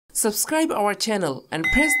Subscribe our channel and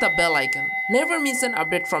press the bell icon. Never miss an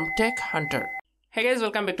update from Tech Hunter. Hey guys,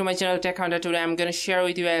 welcome back to my channel Tech Hunter. Today I'm gonna share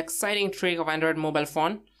with you an exciting trick of Android mobile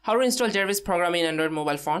phone. How to install J.A.R.V.I.S program in Android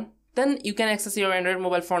mobile phone. Then you can access your Android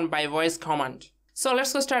mobile phone by voice command. So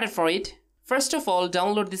let's go started for it. First of all,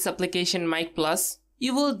 download this application Mic Plus.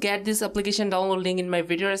 You will get this application download link in my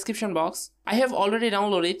video description box. I have already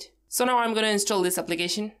downloaded it. So now I'm gonna install this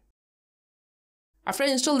application. After I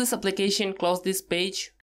install this application, close this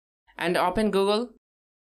page and open Google.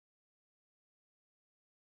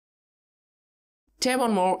 Tap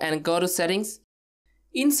on More and go to Settings.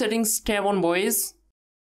 In Settings, tap on Voice.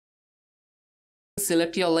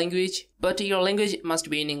 Select your language, but your language must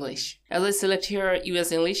be in English. As I select here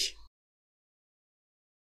US English.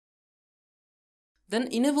 Then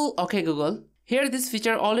enable OK Google. Here this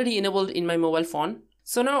feature already enabled in my mobile phone.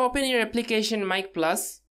 So now open your application Mic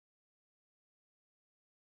Plus.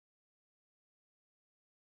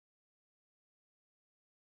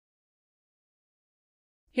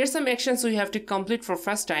 Here's some actions we have to complete for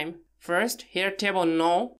first time. First, here tap on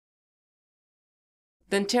No.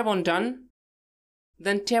 Then tap on Done.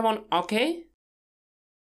 Then tap on OK.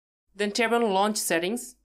 Then tap on Launch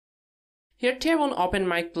Settings. Here tap on Open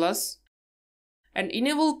Mic Plus. And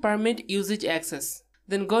enable Permit Usage Access.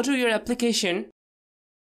 Then go to your application.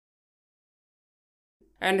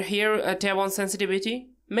 And here tap on Sensitivity.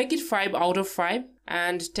 Make it 5 out of 5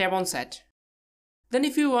 and tap on Set. Then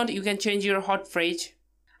if you want, you can change your hot phrase.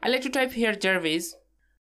 I like to type here J.A.R.V.I.S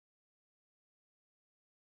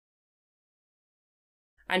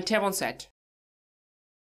and tap on Set.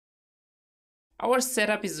 Our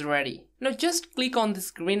setup is ready. Now just click on this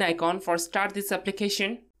green icon for start this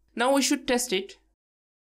application. Now we should test it.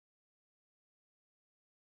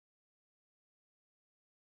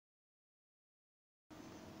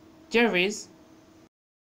 J.A.R.V.I.S.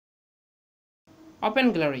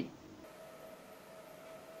 Open Gallery.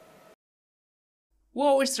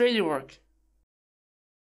 Wow, it's really worked.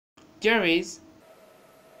 J.A.R.V.I.S.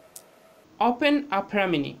 Open Opera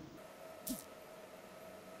Mini.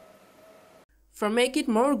 For make it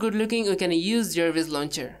more good looking, we can use J.A.R.V.I.S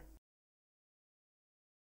launcher.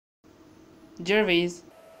 J.A.R.V.I.S.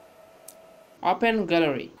 Open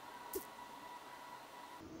Gallery.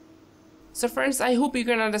 So friends, I hope you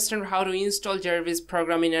can understand how to install J.A.R.V.I.S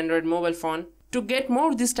program in Android mobile phone. To get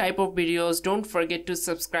more of this type of videos, don't forget to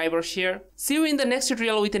subscribe or share. See you in the next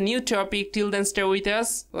tutorial with a new topic. Till then, stay with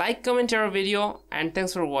us, like, comment our video, and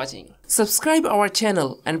thanks for watching. Subscribe our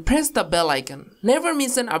channel and press the bell icon. Never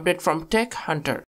miss an update from Tech Hunter.